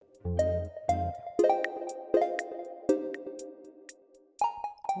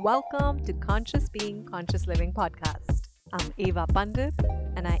Welcome to Conscious Being, Conscious Living podcast. I'm Eva Pandit,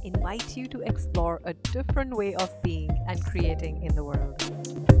 and I invite you to explore a different way of being and creating in the world.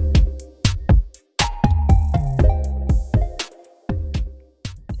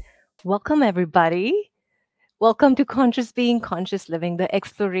 Welcome, everybody. Welcome to Conscious Being, Conscious Living, the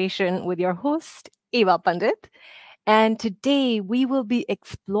exploration with your host, Eva Pandit. And today we will be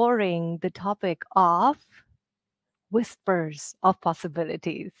exploring the topic of whispers of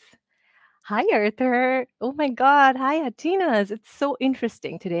possibilities. Hi, Arthur. Oh my God. Hi, Atinas. It's so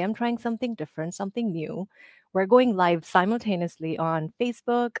interesting. Today I'm trying something different, something new. We're going live simultaneously on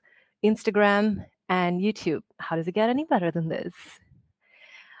Facebook, Instagram, and YouTube. How does it get any better than this?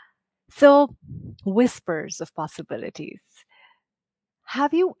 So, whispers of possibilities.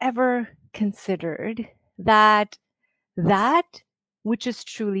 Have you ever considered that which is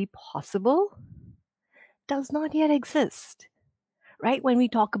truly possible does not yet exist? Right? When we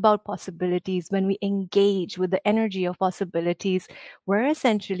talk about possibilities, when we engage with the energy of possibilities, we're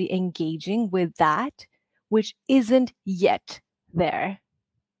essentially engaging with that which isn't yet there,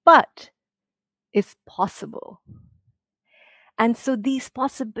 but is possible. And so these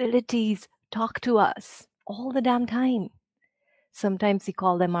possibilities talk to us all the damn time. Sometimes we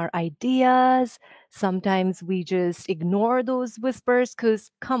call them our ideas. Sometimes we just ignore those whispers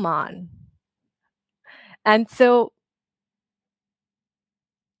because, come on. And so,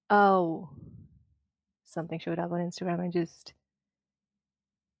 oh, something showed up on Instagram.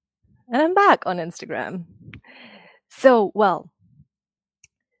 And I'm back on Instagram. So, well,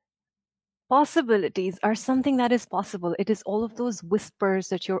 possibilities are something that is possible. It is all of those whispers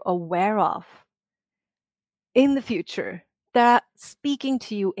that you're aware of in the future that are speaking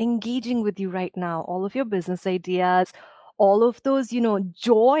to you, engaging with you right now, all of your business ideas, all of those,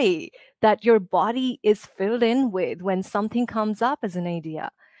 joy that your body is filled in with when something comes up as an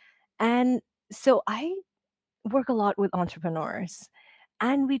idea. And so I work a lot with entrepreneurs,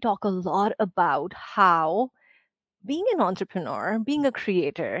 and we talk a lot about how being an entrepreneur, being a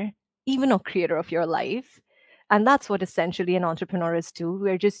creator, even a creator of your life, and that's what essentially an entrepreneur is too.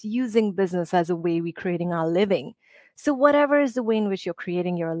 We're just using business as a way we're creating our living. So, whatever is the way in which you're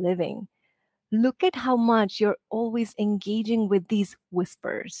creating your living, look at how much you're always engaging with these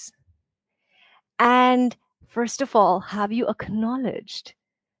whispers. And first of all, have you acknowledged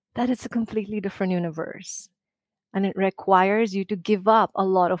that it's a completely different universe? And it requires you to give up a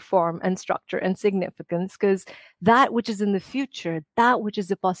lot of form and structure and significance because that which is in the future, that which is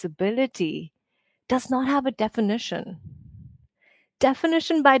a possibility, does not have a definition.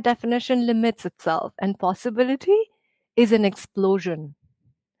 Definition by definition limits itself, and possibility is an explosion.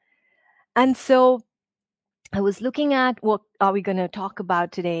 And so I was looking at what are we going to talk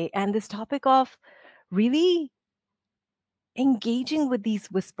about today, and this topic of really engaging with these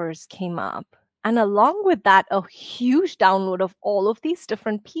whispers came up. And along with that, a huge download of all of these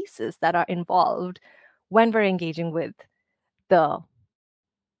different pieces that are involved when we're engaging with the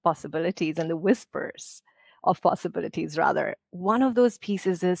possibilities and the whispers of possibilities, rather. One of those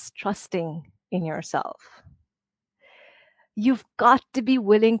pieces is trusting in yourself. You've got to be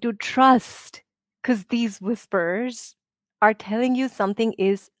willing to trust because these whispers are telling you something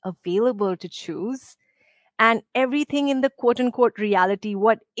is available to choose, and everything in the quote unquote reality,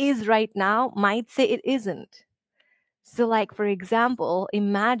 what is right now, might say it isn't. So, like, for example,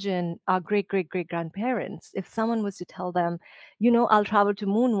 imagine our great great great grandparents. If someone was to tell them, I'll travel to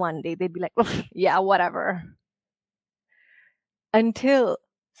moon one day, they'd be like, yeah, whatever. Until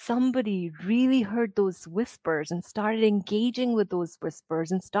somebody really heard those whispers and started engaging with those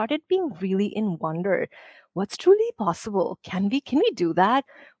whispers and started being really in wonder. What's truly possible? Can we do that?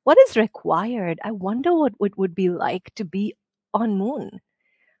 What is required? I wonder what it would be like to be on moon.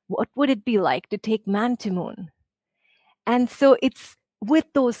 What would it be like to take man to moon? And so it's with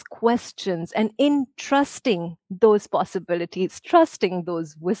those questions and in trusting those possibilities, trusting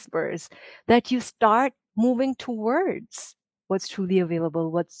those whispers, that you start moving towards what's truly available,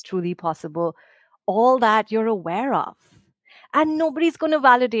 what's truly possible, all that you're aware of. And nobody's going to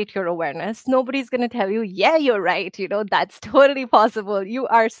validate your awareness. Nobody's going to tell you, yeah, you're right. That's totally possible. You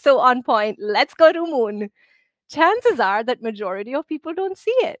are so on point. Let's go to moon. Chances are that majority of people don't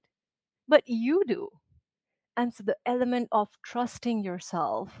see it, but you do. And so the element of trusting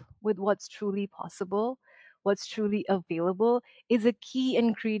yourself with what's truly possible, what's truly available, is a key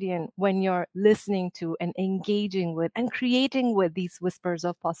ingredient when you're listening to and engaging with and creating with these whispers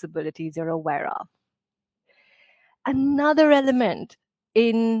of possibilities you're aware of. Another element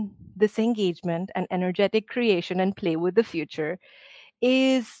in this engagement and energetic creation and play with the future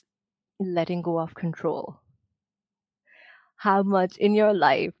is letting go of control. how much in your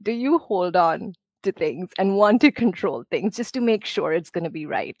life do you hold on to things and want to control things just to make sure it's going to be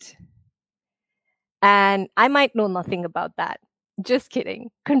right? And I might know nothing about that. Just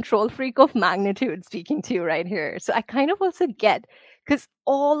kidding. Control freak of magnitude speaking to you right here. So I kind of also get, because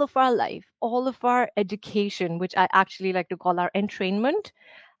all of our life, all of our education, which I actually like to call our entrainment,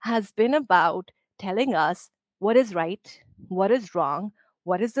 has been about telling us what is right, what is wrong,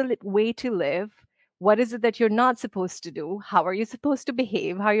 what is the way to live, what is it that you're not supposed to do, how are you supposed to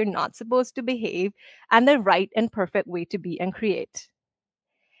behave, how you're not supposed to behave, and the right and perfect way to be and create.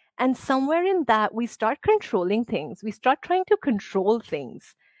 And somewhere in that, we start controlling things. We start trying to control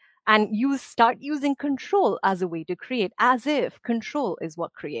things. And you start using control as a way to create, as if control is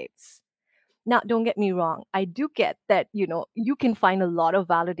what creates. Now, don't get me wrong. I do get that, you can find a lot of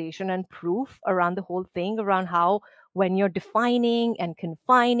validation and proof around the whole thing, around how when you're defining and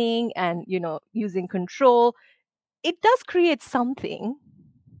confining and, using control, it does create something.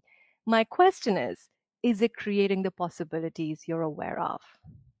 My question is it creating the possibilities you're aware of?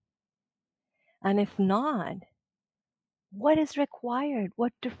 And if not, what is required?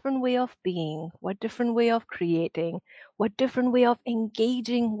 What different way of being? What different way of creating? What different way of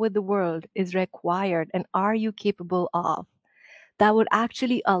engaging with the world is required? And are you capable of that would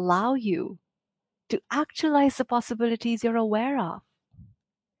actually allow you to actualize the possibilities you're aware of?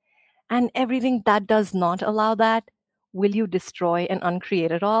 And everything that does not allow that, will you destroy and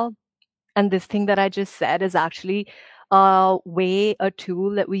uncreate it all? And this thing that I just said is actually a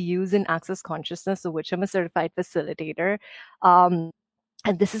tool that we use in Access Consciousness, of which I'm a certified facilitator. Um,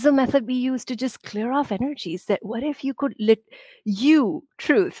 and this is a method we use to just clear off energies. That what if you could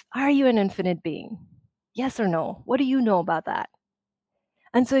truth, are you an infinite being? Yes or no? What do you know about that?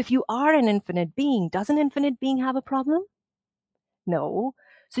 And so if you are an infinite being, does an infinite being have a problem? No.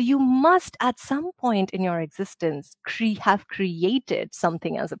 So you must, at some point in your existence, have created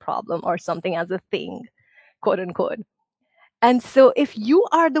something as a problem or something as a thing, quote unquote. And so if you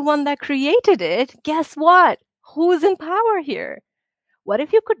are the one that created it, guess what? Who's in power here? What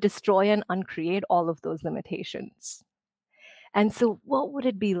if you could destroy and uncreate all of those limitations? And so, what would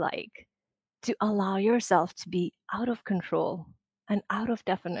it be like to allow yourself to be out of control and out of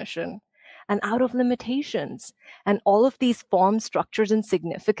definition and out of limitations and all of these forms, structures, and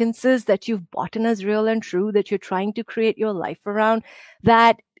significances that you've bought in as real and true that you're trying to create your life around,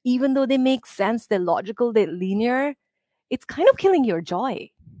 that even though they make sense, they're logical, they're linear, it's kind of killing your joy.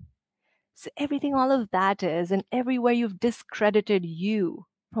 So everything all of that is, and everywhere you've discredited you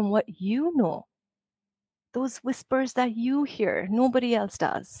from what you know, those whispers that you hear, nobody else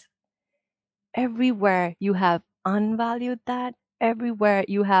does. Everywhere you have unvalued that, everywhere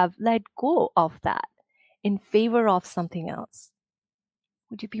you have let go of that in favor of something else,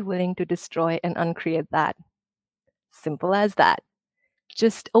 would you be willing to destroy and uncreate that? Simple as that.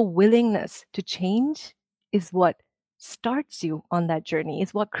 Just a willingness to change is what starts you on that journey,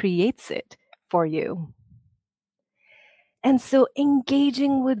 is what creates it for you. And so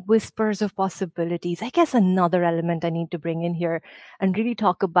engaging with whispers of possibilities, I guess another element I need to bring in here and really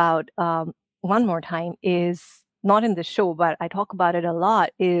talk about one more time is not in the show, but I talk about it a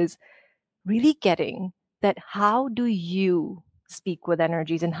lot, is really getting that how do you speak with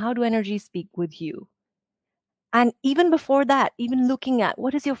energies and how do energies speak with you? And even before that, even looking at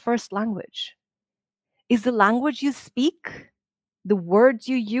what is your first language? Is the language you speak, the words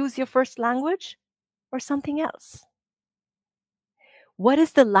you use your first language, or something else? What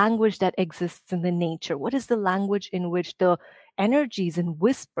is the language that exists in the nature? What is the language in which the energies and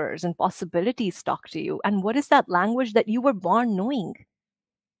whispers and possibilities talk to you? And what is that language that you were born knowing?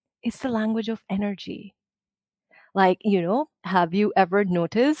 It's the language of energy. Like, have you ever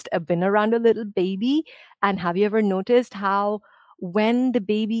noticed, been around a little baby, and have you ever noticed how when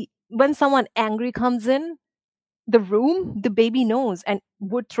someone angry comes in the room, the baby knows and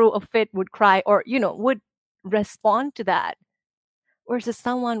would throw a fit, would cry, or, would respond to that? Versus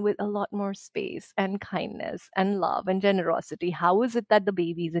someone with a lot more space and kindness and love and generosity, how is it that the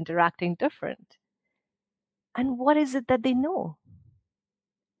baby is interacting different? And what is it that they know?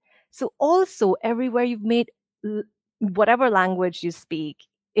 So, also, everywhere you've made whatever language you speak,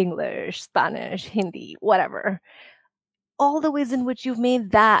 English, Spanish, Hindi, whatever, all the ways in which you've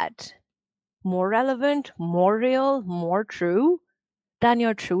made that more relevant, more real, more true than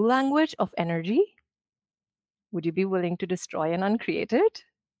your true language of energy, would you be willing to destroy and uncreate it?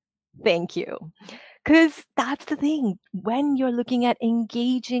 Thank you. Because that's the thing. When you're looking at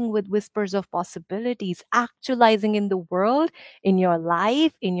engaging with whispers of possibilities, actualizing in the world, in your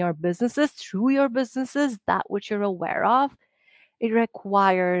life, in your businesses, through your businesses, that which you're aware of, It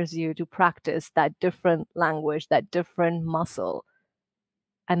requires you to practice that different language, that different muscle.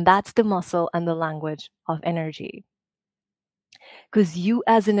 And that's the muscle and the language of energy. Because you,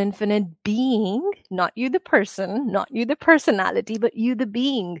 as an infinite being, not you, the person, not you, the personality, but you, the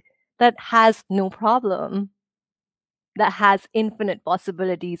being that has no problem, that has infinite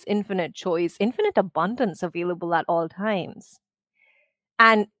possibilities, infinite choice, infinite abundance available at all times.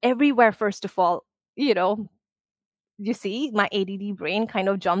 And everywhere, first of all, you know, you see, my ADD brain kind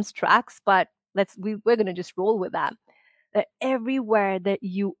of jumps tracks, but we're going to just roll with that. That everywhere that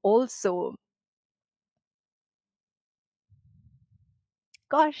you also,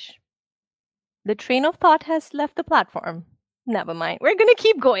 gosh, the train of thought has left the platform. Never mind. We're going to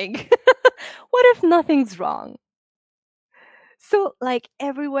keep going. What if nothing's wrong? So, like,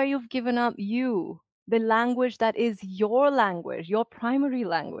 everywhere you've given up you, the language that is your language, your primary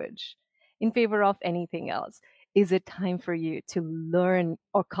language, in favor of anything else, is it time for you to learn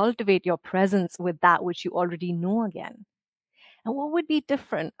or cultivate your presence with that which you already know again? And what would be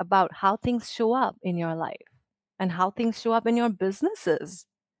different about how things show up in your life and how things show up in your businesses?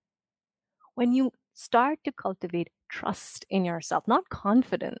 When you start to cultivate trust in yourself, not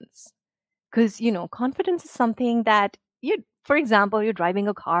confidence. Because, confidence is something that for example, you're driving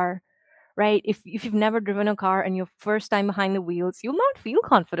a car, right? If you've never driven a car and your first time behind the wheels, you'll not feel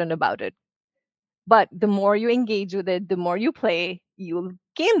confident about it. But the more you engage with it, the more you play, you'll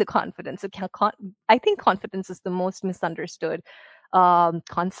gain the confidence. I think confidence is the most misunderstood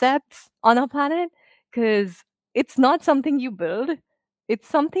concepts on our planet because it's not something you build. It's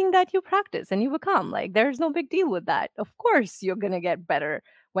something that you practice and you become. Like, there's no big deal with that. Of course, you're going to get better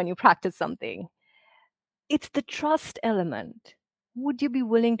when you practice something. It's the trust element. Would you be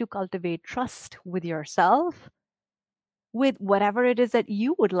willing to cultivate trust with yourself, with whatever it is that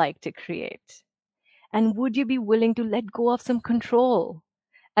you would like to create? And would you be willing to let go of some control?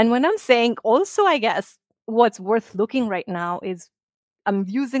 And when I'm saying also, I guess what's worth looking right now is I'm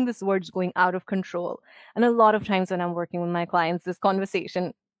using this words going out of control. And a lot of times when I'm working with my clients, this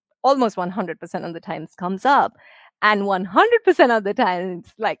conversation almost 100% of the times comes up. And 100% of the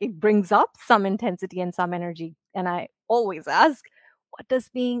times, like, it brings up some intensity and some energy. And I always ask, what does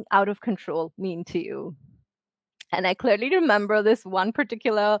being out of control mean to you? And I clearly remember this one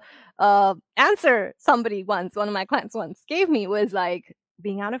particular answer one of my clients once gave me was like,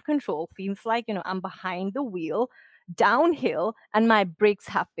 being out of control feels like, I'm behind the wheel, downhill, and my brakes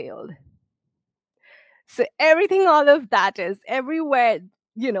have failed. So everything, all of that is everywhere,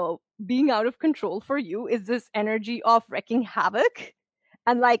 being out of control for you is this energy of wreaking havoc.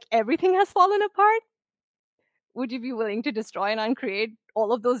 And like everything has fallen apart. Would you be willing to destroy and uncreate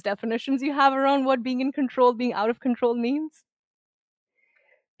all of those definitions you have around what being in control, being out of control means?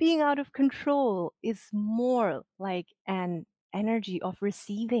 Being out of control is more like an energy of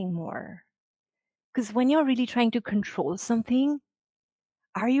receiving more. Because when you're really trying to control something,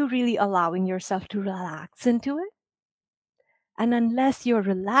 are you really allowing yourself to relax into it? And unless you're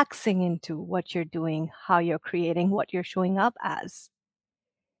relaxing into what you're doing, how you're creating, what you're showing up as,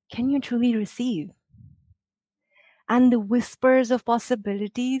 can you truly receive? And the whispers of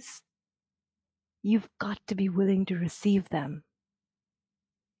possibilities, you've got to be willing to receive them.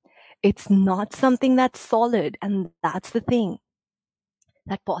 It's not something that's solid, and that's the thing.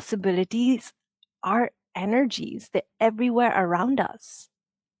 That possibilities are energies, they're everywhere around us.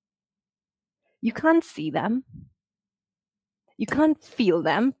 You can't see them. You can't feel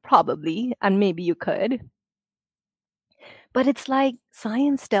them, probably, and maybe you could. But it's like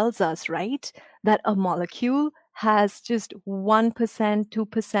science tells us, right? That a molecule has just 1%,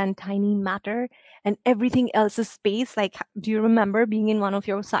 2% tiny matter, and everything else is space. Like, do you remember being in one of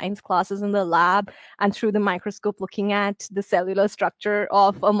your science classes in the lab and through the microscope looking at the cellular structure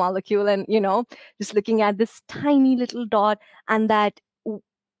of a molecule and, just looking at this tiny little dot and a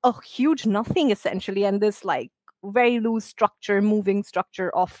huge nothing essentially, and this like very loose structure, moving structure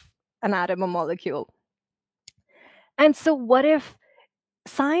of an atom or molecule. And so, what if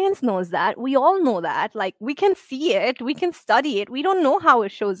science knows that? We all know that. Like, we can see it, we can study it. We don't know how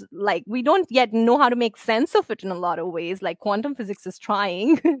it shows, like, we don't yet know how to make sense of it in a lot of ways. Like, quantum physics is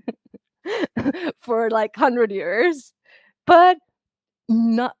trying for like 100 years. But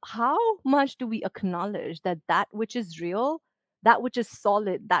not, how much do we acknowledge that that which is real, that which is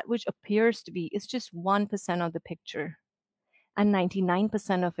solid, that which appears to be, is just 1% of the picture, and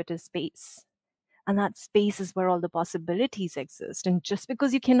 99% of it is space. And that space is where all the possibilities exist. And just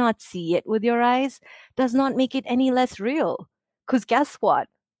because you cannot see it with your eyes does not make it any less real. Because guess what?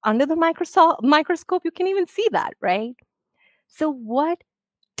 Under the microscope, you can even see that, right? So, what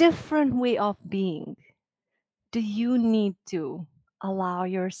different way of being do you need to allow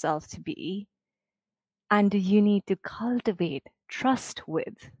yourself to be? And do you need to cultivate trust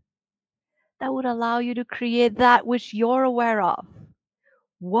with that would allow you to create that which you're aware of?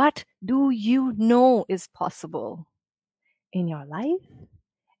 What do you know is possible in your life,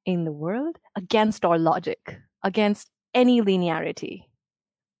 in the world, against our logic, against any linearity?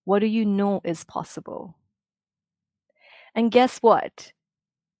 What do you know is possible? And guess what?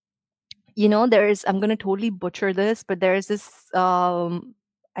 I'm going to totally butcher this, but there's this, I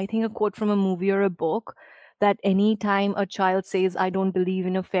think, a quote from a movie or a book that anytime a child says, I don't believe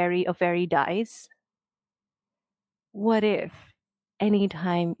in a fairy dies. What if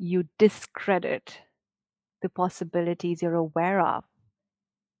anytime you discredit the possibilities you're aware of,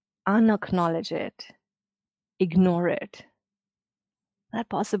 unacknowledge it, ignore it, that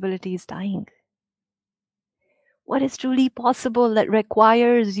possibility is dying? What is truly possible that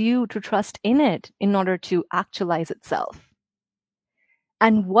requires you to trust in it in order to actualize itself?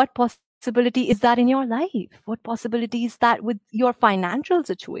 And what possibility is that in your life? What possibility is that with your financial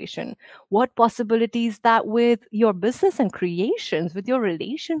situation? What possibility is that with your business and creations, with your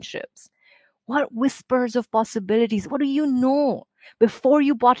relationships? What whispers of possibilities? What do you know before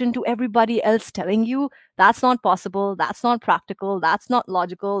you bought into everybody else telling you that's not possible, that's not practical, that's not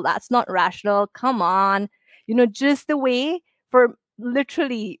logical, that's not rational? Come on. Just the way for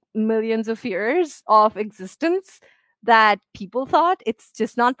literally millions of years of existence that people thought it's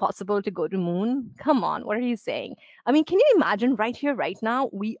just not possible to go to moon. Come on, what are you saying? I mean, can you imagine right here, right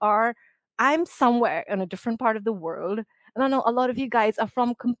now, I'm somewhere in a different part of the world, and I know a lot of you guys are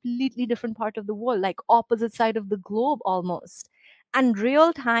from completely different part of the world, like opposite side of the globe almost. And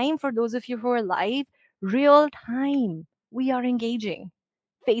real time, for those of you who are live, real time, we are engaging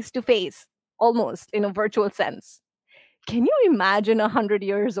face to face, almost in a virtual sense. Can you imagine 100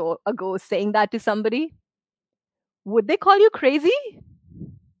 years ago saying that to somebody? Would they call you crazy?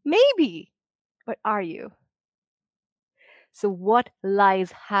 Maybe. But are you? So, what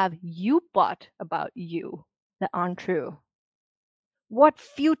lies have you bought about you that aren't true? What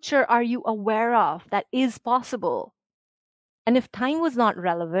future are you aware of that is possible? And if time was not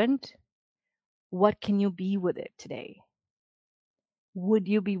relevant, what can you be with it today? Would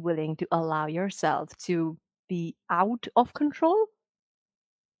you be willing to allow yourself to be out of control?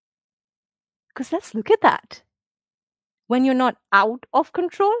 Because let's look at that. When you're not out of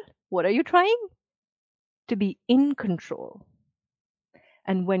control, what are you trying? To be in control.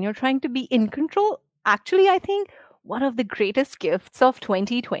 And when you're trying to be in control, actually, I think one of the greatest gifts of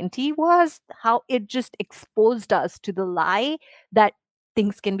 2020 was how it just exposed us to the lie that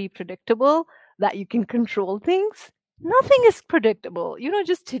things can be predictable, that you can control things. Nothing is predictable.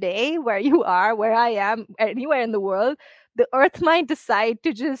 Just today, where you are, where I am, anywhere in the world, the earth might decide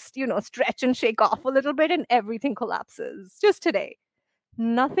to just, stretch and shake off a little bit and everything collapses. Just today.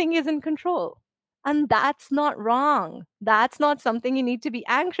 Nothing is in control. And that's not wrong. That's not something you need to be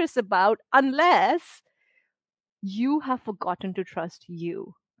anxious about unless you have forgotten to trust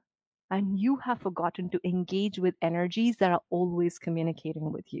you and you have forgotten to engage with energies that are always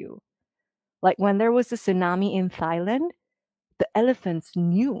communicating with you. Like when there was a tsunami in Thailand, the elephants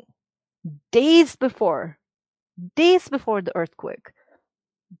knew days before, days before the earthquake.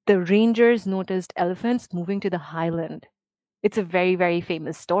 The rangers noticed elephants moving to the highland. It's a very, very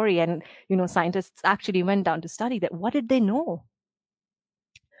famous story. And, scientists actually went down to study that. What did they know?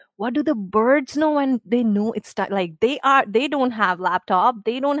 What do the birds know when they know it's like they don't have laptop.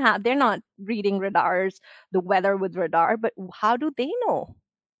 They're not reading radars, the weather with radar, but how do they know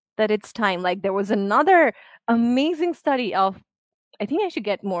that it's time? Like there was another amazing study of, I think I should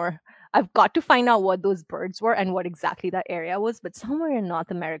get more. I've got to find out what those birds were and what exactly that area was. But somewhere in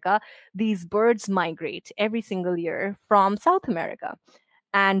North America, these birds migrate every single year from South America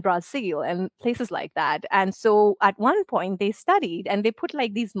and Brazil and places like that. And so at one point they studied and they put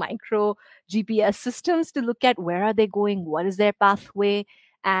like these micro GPS systems to look at where are they going, what is their pathway,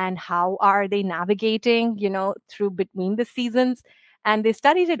 and how are they navigating, through between the seasons. And they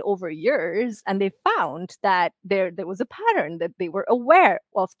studied it over years and they found that there was a pattern, that they were aware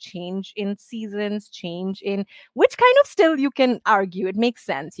of change in seasons, change in which kind of, still you can argue it makes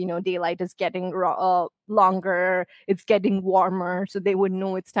sense. Daylight is getting longer, it's getting warmer, so they would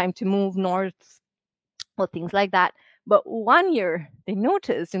know it's time to move north or things like that. But one year they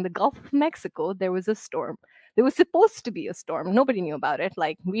noticed in the Gulf of Mexico there was a storm. There was supposed to be a storm. Nobody knew about it.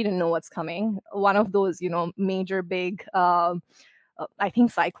 Like we didn't know what's coming. One of those, major big I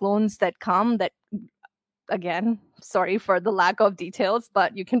think cyclones that come that, again, sorry for the lack of details,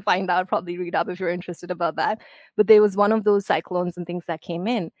 but you can find out, probably read up if you're interested about that. But there was one of those cyclones and things that came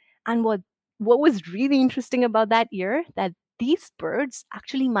in. And what was really interesting about that year, that these birds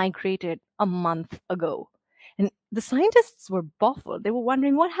actually migrated a month ago. And the scientists were baffled. They were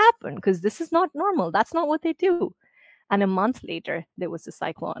wondering what happened because this is not normal. That's not what they do. And a month later, there was a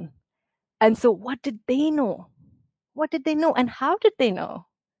cyclone. And so, what did they know? What did they know? And how did they know?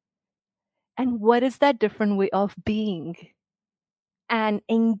 And what is that different way of being and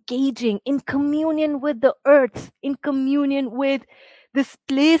engaging in communion with the earth, in communion with this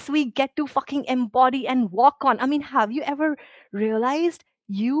place we get to fucking embody and walk on? I mean, have you ever realized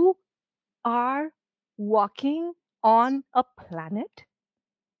you are walking on a planet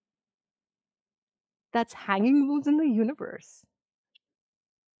that's hanging loose in the universe?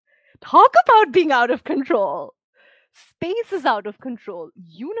 Talk about being out of control. Space is out of control.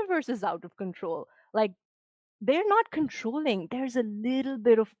 Universe is out of control. Like, they're not controlling. There's a little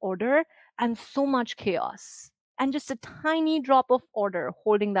bit of order and so much chaos, and just a tiny drop of order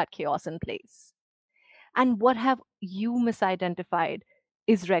holding that chaos in place. And what have you misidentified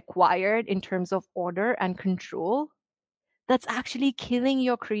is required in terms of order and control? That's actually killing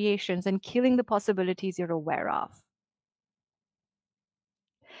your creations and killing the possibilities you're aware of.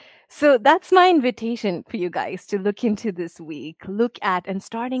 So that's my invitation for you guys to look into this week, look at and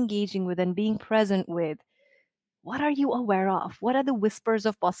start engaging with and being present with. What are you aware of? What are the whispers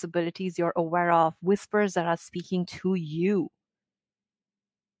of possibilities you're aware of? Whispers that are speaking to you.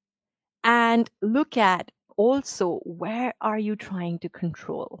 And look at also, where are you trying to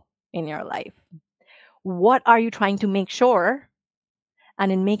control in your life? What are you trying to make sure?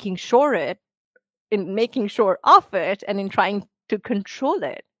 And in making sure of it, and in trying to control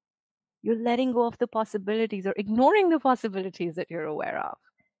it, you're letting go of the possibilities or ignoring the possibilities that you're aware of.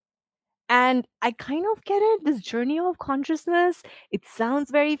 And I kind of get it. This journey of consciousness, it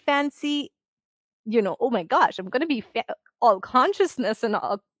sounds very fancy. Oh my gosh, I'm going to be all consciousness and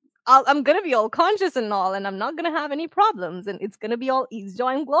all. I'm going to be all conscious and all, and I'm not going to have any problems. And it's going to be all ease,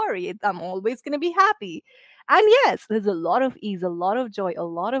 joy, and glory. I'm always going to be happy. And yes, there's a lot of ease, a lot of joy, a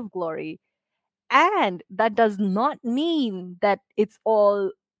lot of glory. And that does not mean that it's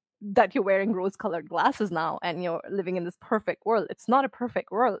all that you're wearing rose colored glasses now and you're living in this perfect world. It's not a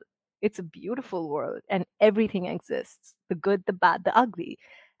perfect world. It's a beautiful world and everything exists, the good, the bad, the ugly.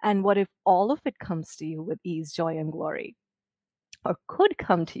 And what if all of it comes to you with ease, joy, and glory? Or could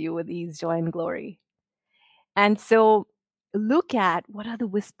come to you with ease, joy, and glory? And so look at what are the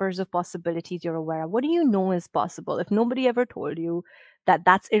whispers of possibilities you're aware of. What do you know is possible? If nobody ever told you that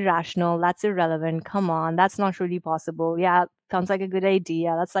that's irrational, that's irrelevant, come on, that's not really possible. Yeah, sounds like a good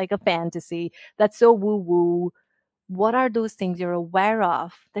idea. That's like a fantasy. That's so woo woo. What are those things you're aware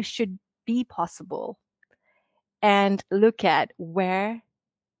of that should be possible? And look at, where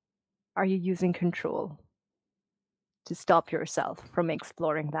are you using control to stop yourself from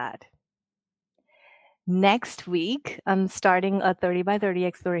exploring that? Next week, I'm starting a 30 by 30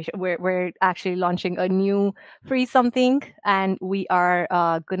 exploration. We're actually launching a new free something, and we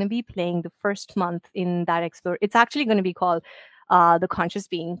are going to be playing the first month in that explore. It's actually going to be called the Conscious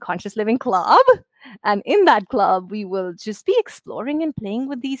Being, Conscious Living Club. And in that club, we will just be exploring and playing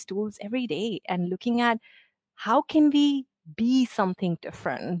with these tools every day and looking at how can we be something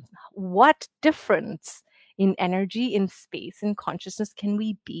different? What difference in energy, in space, in consciousness can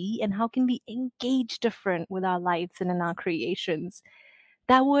we be? And how can we engage different with our lives and in our creations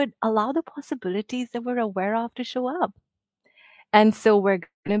that would allow the possibilities that we're aware of to show up? And so we're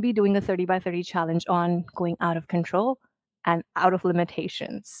going to be doing a 30 by 30 challenge on going out of control and out of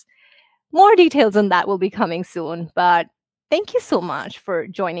limitations. More details on that will be coming soon, but thank you so much for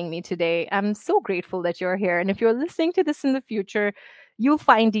joining me today. I'm so grateful that you're here. And if you're listening to this in the future, you'll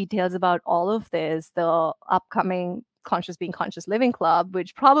find details about all of this, the upcoming Conscious Being, Conscious Living Club,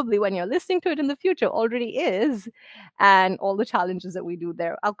 which probably when you're listening to it in the future already is, and all the challenges that we do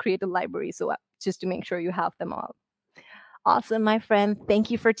there. I'll create a library so just to make sure you have them all. Awesome, my friend.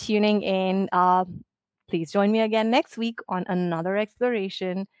 Thank you for tuning in. Please join me again next week on another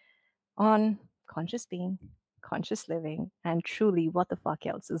exploration on conscious being, conscious living, and truly what the fuck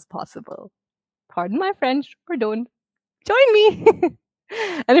else is possible. Pardon my French, or don't. Join me.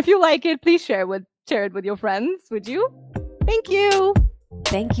 And if you like it, please share it with your friends, would you? Thank you.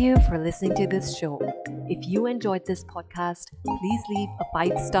 Thank you for listening to this show. If you enjoyed this podcast, please leave a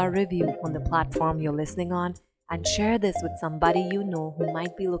 5-star review on the platform you're listening on and share this with somebody you know who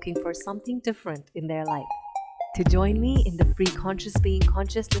might be looking for something different in their life. To join me in the free Conscious Being,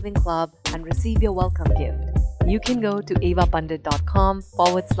 Conscious Living Club and receive your welcome gift, you can go to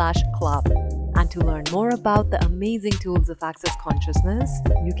evapandit.com/club. And to learn more about the amazing tools of Access Consciousness,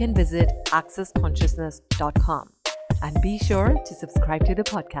 you can visit accessconsciousness.com. And be sure to subscribe to the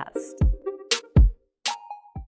podcast.